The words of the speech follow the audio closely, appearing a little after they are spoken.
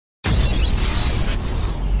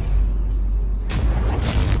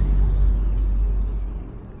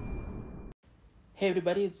Hey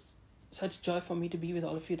everybody, it's such joy for me to be with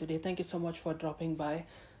all of you today. Thank you so much for dropping by.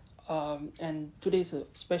 And today's a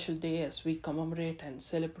special day as we commemorate and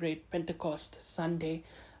celebrate Pentecost Sunday.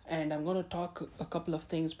 And I'm going to talk a couple of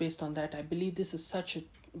things based on that. I believe this is such a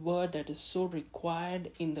word that is so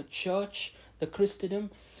required in the church, the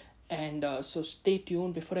Christendom. And so stay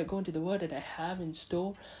tuned. Before I go into the word that I have in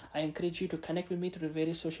store, I encourage you to connect with me through the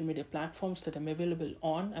various social media platforms that I'm available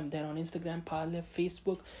on. I'm there on Instagram, Parler,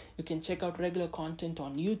 Facebook. You can check out regular content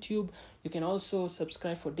on YouTube. You can also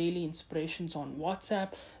subscribe for daily inspirations on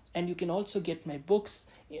WhatsApp. And you can also get my books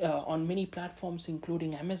on many platforms,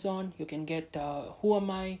 including Amazon. You can get Who Am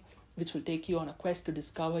I?, which will take you on a quest to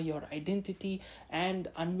discover your identity and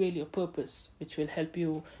unveil your purpose, which will help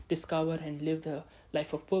you discover and live the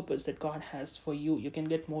life of purpose that God has for you. You can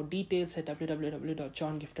get more details at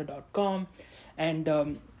www.johngiftah.com,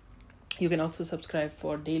 and you can also subscribe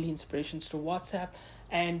for daily inspirations to WhatsApp.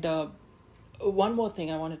 And one more thing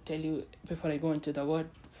I want to tell you before I go into the word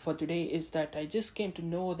for today is that I just came to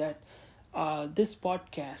know that this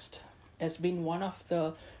podcast has been one of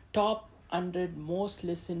the top 100 most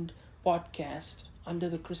listened podcast under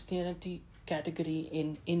the Christianity category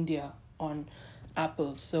in India on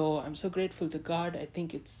Apple. So I'm so grateful to God. I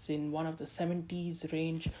think it's in one of the 70s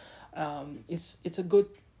range. It's a good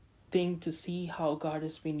thing to see how God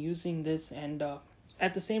has been using this, and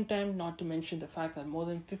at the same time, not to mention the fact that more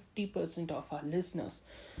than 50% of our listeners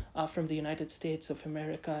are from the United States of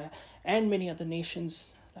America and many other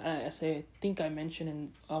nations. As I think I mentioned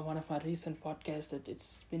in one of our recent podcasts, that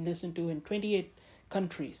it's been listened to in 28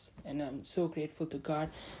 countries, and I'm so grateful to God.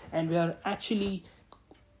 And we are actually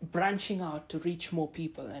branching out to reach more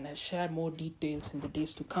people, and I'll share more details in the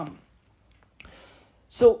days to come.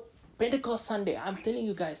 So Pentecost Sunday, I'm telling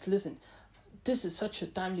you guys, listen, this is such a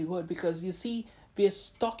timely word, because you see, we are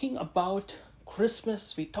talking about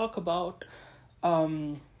Christmas, we talk about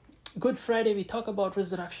Good Friday, we talk about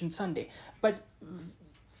Resurrection Sunday, but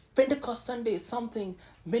Pentecost Sunday is something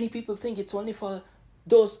many people think it's only for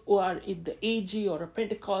those who are in the AG or a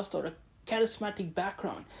Pentecost or a charismatic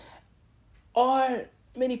background. Or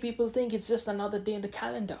many people think it's just another day in the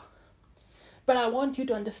calendar. But I want you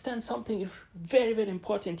to understand something very, very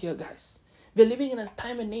important here, guys. We're living in a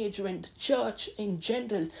time and age when the church in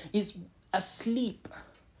general is asleep.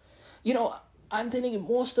 You know, I'm telling you,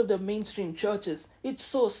 most of the mainstream churches, it's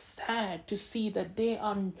so sad to see that they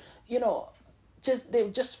are,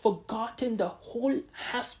 they've just forgotten the whole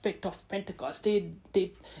aspect of Pentecost. They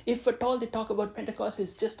if at all they talk about Pentecost,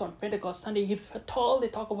 it's just on Pentecost Sunday. If at all they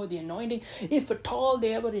talk about the anointing, if at all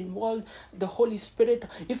they ever involve the Holy Spirit,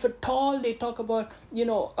 if at all they talk about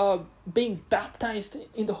being baptized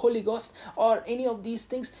in the Holy Ghost or any of these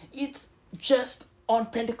things, it's just on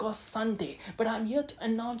Pentecost Sunday. But I'm here to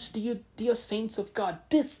announce to you, dear saints of God,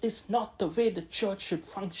 this is not the way the church should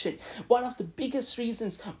function. One of the biggest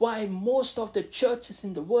reasons why most of the churches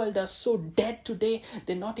in the world are so dead today,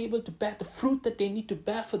 they're not able to bear the fruit that they need to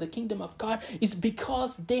bear for the kingdom of God, is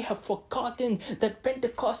because they have forgotten that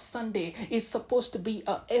Pentecost Sunday is supposed to be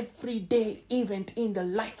an everyday event in the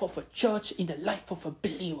life of a church, in the life of a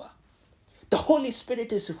believer. The Holy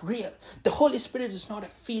Spirit is real. The Holy Spirit is not a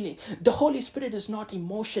feeling. The Holy Spirit is not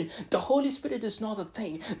emotion. The Holy Spirit is not a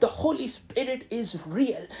thing. The Holy Spirit is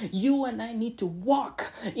real. You and I need to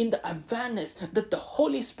walk in the awareness that the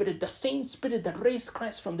Holy Spirit, the same Spirit that raised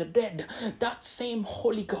Christ from the dead, that same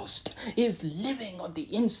Holy Ghost is living on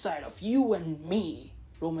the inside of you and me.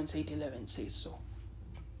 Romans 8:11 says so.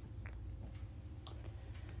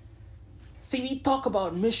 See, we talk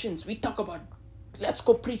about missions. We talk about let's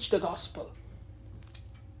go preach the gospel.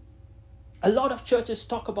 A lot of churches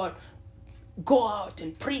talk about go out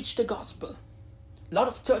and preach the gospel. A lot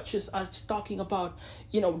of churches are talking about,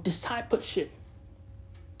 discipleship.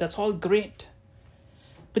 That's all great.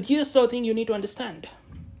 But here's the thing you need to understand.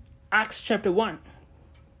 Acts chapter 1,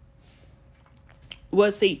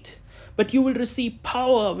 verse 8. But you will receive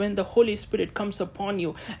power when the Holy Spirit comes upon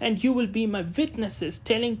you, and you will be my witnesses,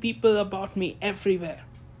 telling people about me everywhere.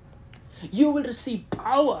 You will receive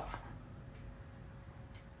power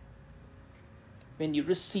when you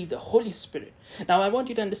receive the Holy Spirit. Now, I want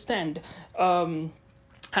you to understand,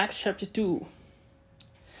 Acts chapter 2.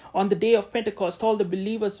 On the day of Pentecost, all the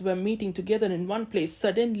believers were meeting together in one place.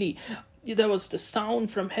 Suddenly, there was the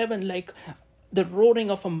sound from heaven like the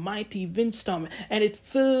roaring of a mighty windstorm, and it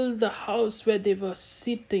filled the house where they were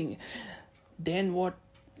sitting. Then what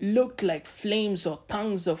looked like flames or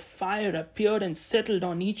tongues of fire appeared and settled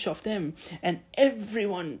on each of them, and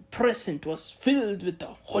everyone present was filled with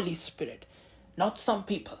the Holy Spirit. Not some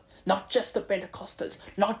people, not just the Pentecostals,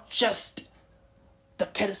 not just the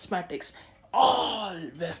charismatics. all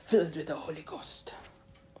were filled with the Holy Ghost.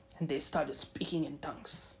 And they started speaking in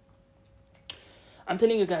tongues. I'm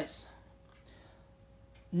telling you guys,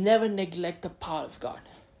 never neglect the power of God.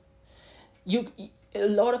 A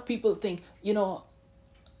lot of people think,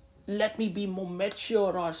 let me be more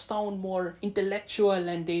mature or sound more intellectual,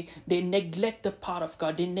 and they neglect the power of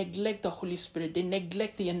God. They neglect the Holy Spirit. They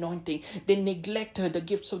neglect the anointing. They neglect the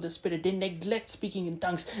gifts of the Spirit. They neglect speaking in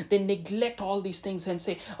tongues. They neglect all these things and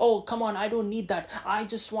say, oh, come on, I don't need that. I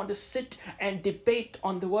just want to sit and debate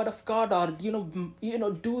on the word of God, or,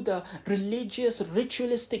 do the religious,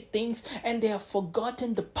 ritualistic things, and they have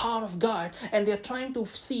forgotten the power of God, and they're trying to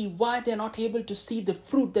see why they're not able to see the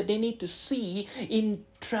fruit that they need to see in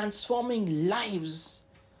transforming lives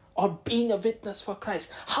or being a witness for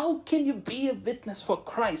Christ. How can you be a witness for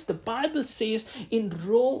Christ? The Bible says in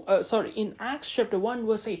Acts chapter 1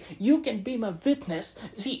 verse 8, you can be my witness.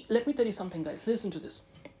 See, let me tell you something, guys. Listen to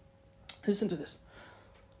this.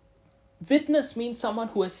 Witness means someone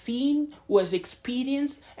who has seen, who has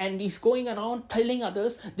experienced, and is going around telling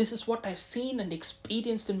others, this is what I've seen and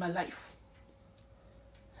experienced in my life.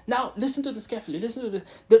 Now, listen to this carefully. Listen to this.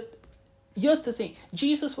 Here's the thing.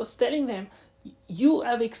 Jesus was telling them, you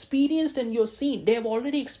have experienced and you've seen. They have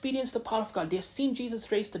already experienced the power of God. They've seen Jesus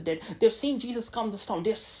raise the dead. They've seen Jesus calm the storm.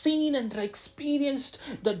 They've seen and experienced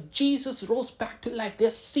that Jesus rose back to life.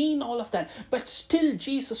 They've seen all of that. But still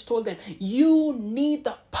Jesus told them, you need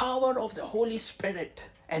the power of the Holy Spirit,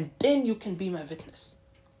 and then you can be my witness.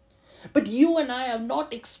 But you and I have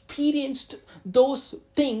not experienced those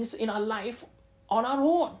things in our life on our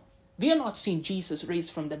own. We have not seen Jesus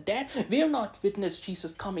raised from the dead. We have not witnessed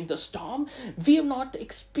Jesus calming the storm. We have not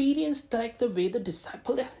experienced like the way the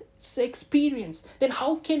disciples experienced. Then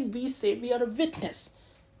how can we say we are a witness?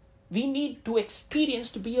 We need to experience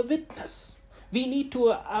to be a witness. We need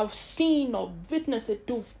to have seen or witnessed it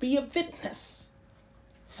to be a witness.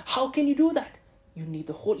 How can you do that? You need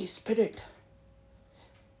the Holy Spirit.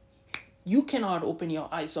 You cannot open your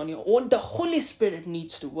eyes on your own. The Holy Spirit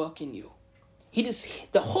needs to work in you. It is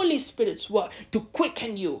the Holy Spirit's work to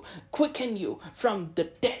quicken you from the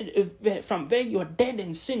dead, from where you are dead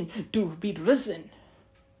in sin, to be risen.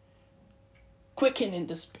 Quicken in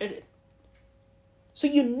the Spirit. So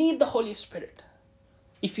you need the Holy Spirit.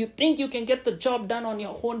 If you think you can get the job done on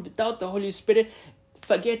your own without the Holy Spirit,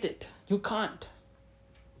 forget it. You can't.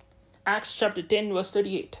 Acts chapter 10 verse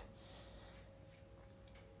 38.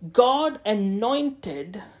 God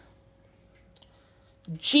anointed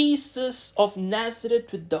Jesus of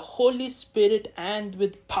Nazareth with the Holy Spirit and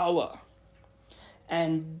with power.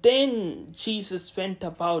 And then Jesus went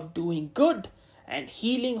about doing good and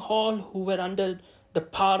healing all who were under the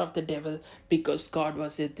power of the devil, because God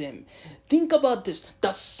was with him. Think about this.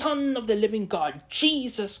 The Son of the living God,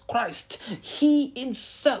 Jesus Christ, he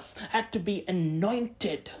himself had to be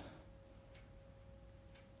anointed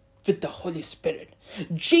with the Holy Spirit.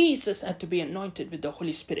 Jesus had to be anointed with the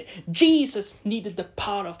Holy Spirit. Jesus needed the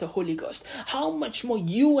power of the Holy Ghost. How much more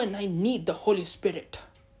you and I need the Holy Spirit?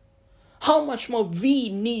 How much more we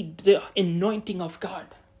need the anointing of God?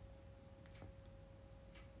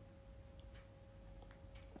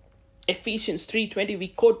 Ephesians 3:20, we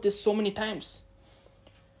quote this so many times.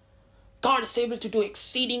 God is able to do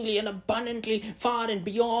exceedingly and abundantly, far and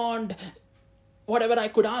beyond whatever I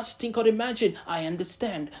could ask, think, or imagine. I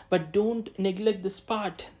understand, but don't neglect this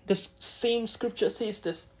part. The same scripture says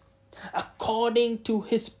this. According to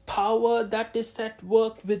his power that is at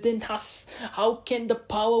work within us. How can the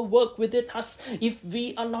power work within us if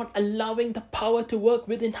we are not allowing the power to work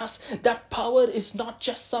within us? That power is not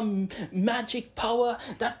just some magic power.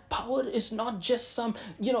 That power is not just some,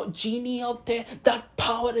 genie out there. That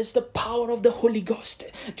power is the power of the Holy Ghost.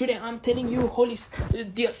 Today I'm telling you,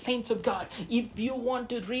 dear saints of God, if you want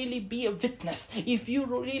to really be a witness, if you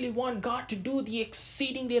really want God to do the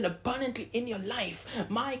exceedingly and abundantly in your life,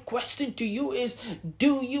 my question to you is,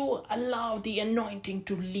 do you allow the anointing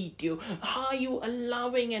to lead you? Are you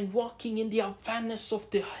allowing and walking in the awareness of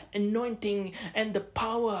the anointing and the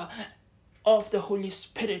power of the Holy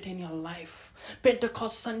Spirit in your life?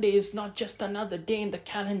 Pentecost Sunday is not just another day in the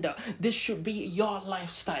calendar. This should be your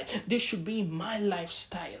lifestyle. This should be my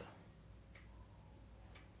lifestyle.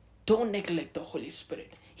 Don't neglect the Holy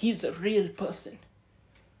Spirit. He's a real person.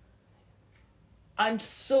 I'm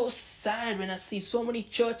so sad when I see so many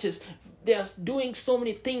churches, they are doing so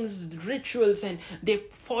many things, rituals, and they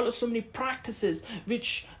follow so many practices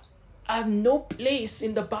which have no place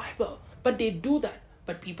in the Bible. But they do that.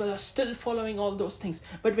 But people are still following all those things.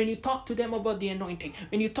 But when you talk to them about the anointing,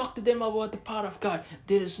 when you talk to them about the power of God,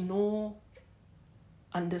 there is no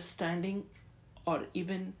understanding or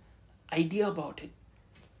even idea about it.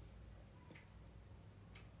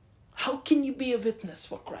 How can you be a witness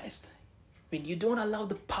for Christ when you don't allow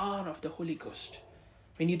the power of the Holy Ghost?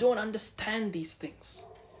 When you don't understand these things?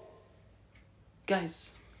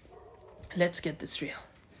 Guys, let's get this real.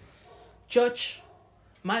 Church,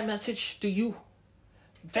 my message to you,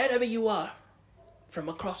 wherever you are from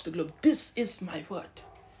across the globe, this is my word.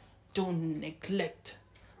 Don't neglect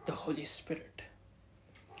the Holy Spirit.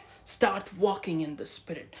 Start walking in the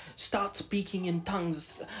Spirit. Start speaking in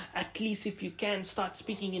tongues. At least if you can, start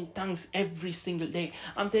speaking in tongues every single day.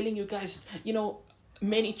 I'm telling you guys,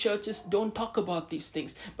 many churches don't talk about these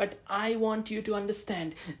things. But I want you to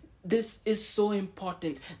understand, this is so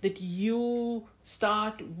important that you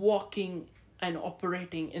start walking and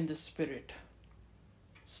operating in the Spirit.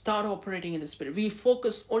 Start operating in the Spirit. We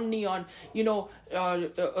focus only on,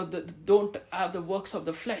 don't have the works of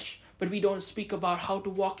the flesh. But we don't speak about how to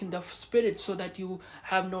walk in the Spirit so that you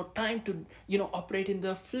have no time to, operate in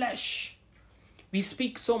the flesh. We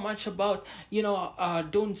speak so much about,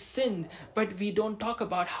 don't sin, but we don't talk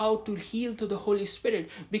about how to yield to the Holy Spirit,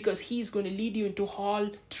 because He is going to lead you into all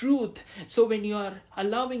truth. So when you are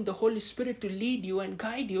allowing the Holy Spirit to lead you and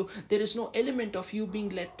guide you, there is no element of you being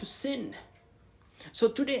led to sin. So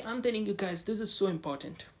today I'm telling you guys, this is so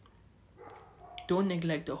important. Don't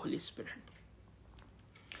neglect the Holy Spirit.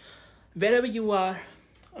 Wherever you are,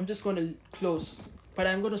 I'm just going to close, but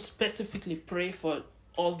I'm going to specifically pray for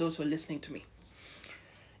all those who are listening to me.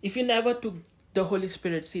 If you never took the Holy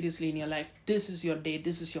Spirit seriously in your life, this is your day,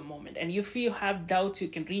 this is your moment. And if you have doubts, you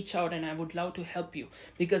can reach out and I would love to help you,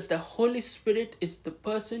 because the Holy Spirit is the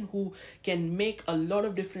person who can make a lot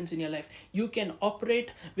of difference in your life. You can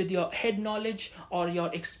operate with your head knowledge or your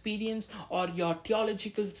experience or your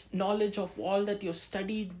theological knowledge of all that you've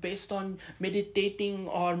studied based on meditating,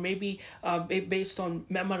 or maybe based on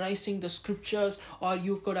memorizing the scriptures, or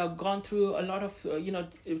you could have gone through a lot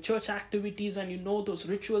of church activities and those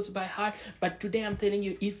rituals by heart. But today I'm telling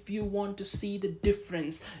you, if you want to see the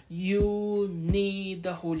difference, you need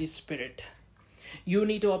the Holy Spirit. You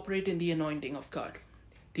need to operate in the anointing of God.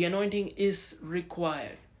 The anointing is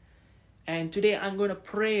required. And today I'm going to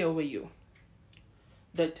pray over you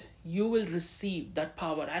that you will receive that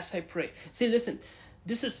power as I pray. See, listen,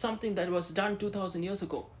 this is something that was done 2,000 years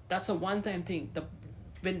ago. That's a one-time thing.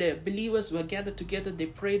 When the believers were gathered together, they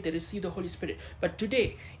prayed, they received the Holy Spirit. But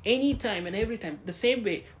today, anytime and every time, the same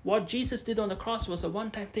way, what Jesus did on the cross was a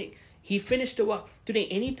one-time thing. He finished the work. Today,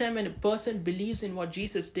 anytime when a person believes in what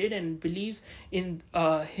Jesus did and believes in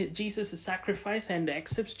Jesus' sacrifice and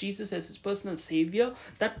accepts Jesus as his personal savior,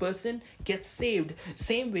 that person gets saved.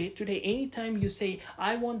 Same way, today, anytime you say,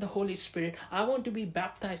 I want the Holy Spirit, I want to be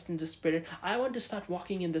baptized in the Spirit, I want to start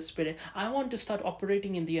walking in the Spirit, I want to start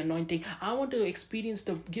operating in the anointing, I want to experience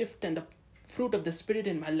the gift and the fruit of the Spirit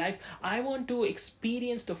in my life, I want to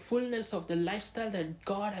experience the fullness of the lifestyle that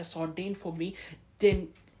God has ordained for me, then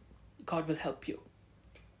God will help you.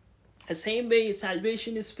 The same way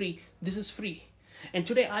salvation is free, this is free. And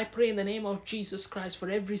today I pray in the name of Jesus Christ for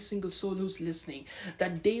every single soul who's listening,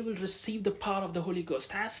 that they will receive the power of the Holy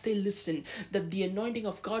Ghost. As they listen, that the anointing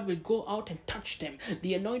of God will go out and touch them.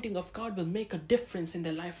 The anointing of God will make a difference in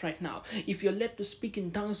their life right now. If you're led to speak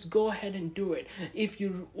in tongues, go ahead and do it. If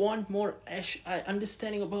you want more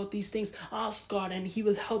understanding about these things, ask God and He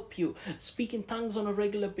will help you. Speak in tongues on a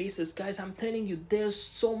regular basis. Guys, I'm telling you, there's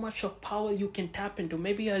so much of power you can tap into.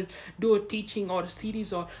 Maybe I'll do a teaching or a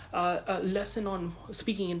series or a lesson on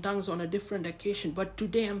speaking in tongues on a different occasion, but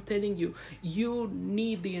today I'm telling you, you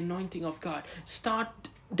need the anointing of God. Start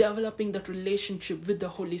developing that relationship with the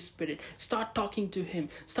Holy Spirit. Start talking to Him.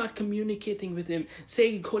 Start communicating with Him.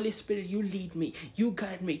 Say, Holy Spirit, you lead me. You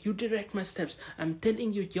guide me. You direct my steps. I'm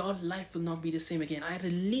telling you, your life will not be the same again. I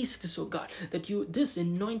release this, oh God, that this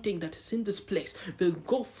anointing that is in this place will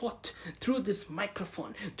go forth through this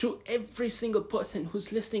microphone, through every single person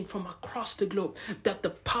who's listening from across the globe, that the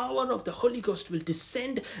power of the Holy Ghost will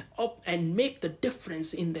descend up and make the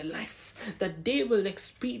difference in their life, that they will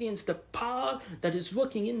experience the power that is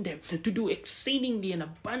working in them to do exceedingly and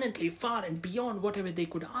abundantly far and beyond whatever they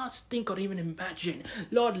could ask, think, or even imagine.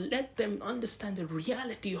 Lord, let them understand the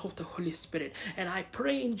reality of the Holy Spirit. And I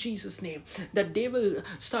pray in Jesus' name that they will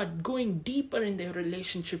start going deeper in their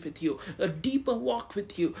relationship with you, a deeper walk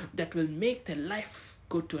with you that will make their life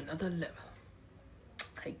go to another level.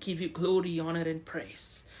 I give you glory, honor, and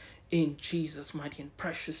praise in Jesus' mighty and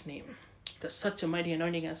precious name. There's such a mighty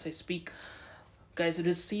anointing as I speak. Guys,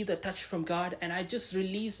 receive the touch from God. And I just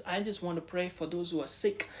want to pray for those who are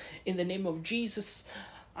sick. In the name of Jesus,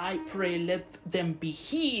 I pray, let them be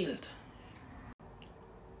healed.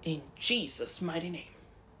 In Jesus' mighty name.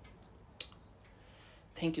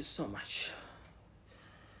 Thank you so much.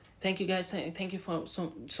 Thank you guys. Thank you for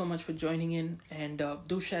so much for joining in, and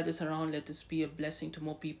do share this around. Let this be a blessing to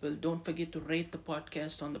more people. Don't forget to rate the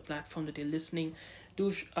podcast on the platform that you're listening.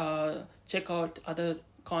 Do check out other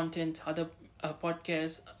content, other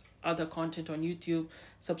podcasts, other content on YouTube.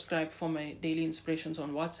 Subscribe for my daily inspirations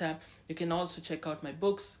on WhatsApp. You can also check out my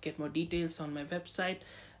books, get more details on my website.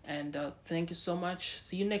 And thank you so much.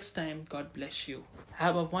 See you next time. God bless you.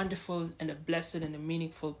 Have a wonderful and a blessed and a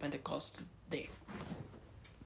meaningful Pentecost day.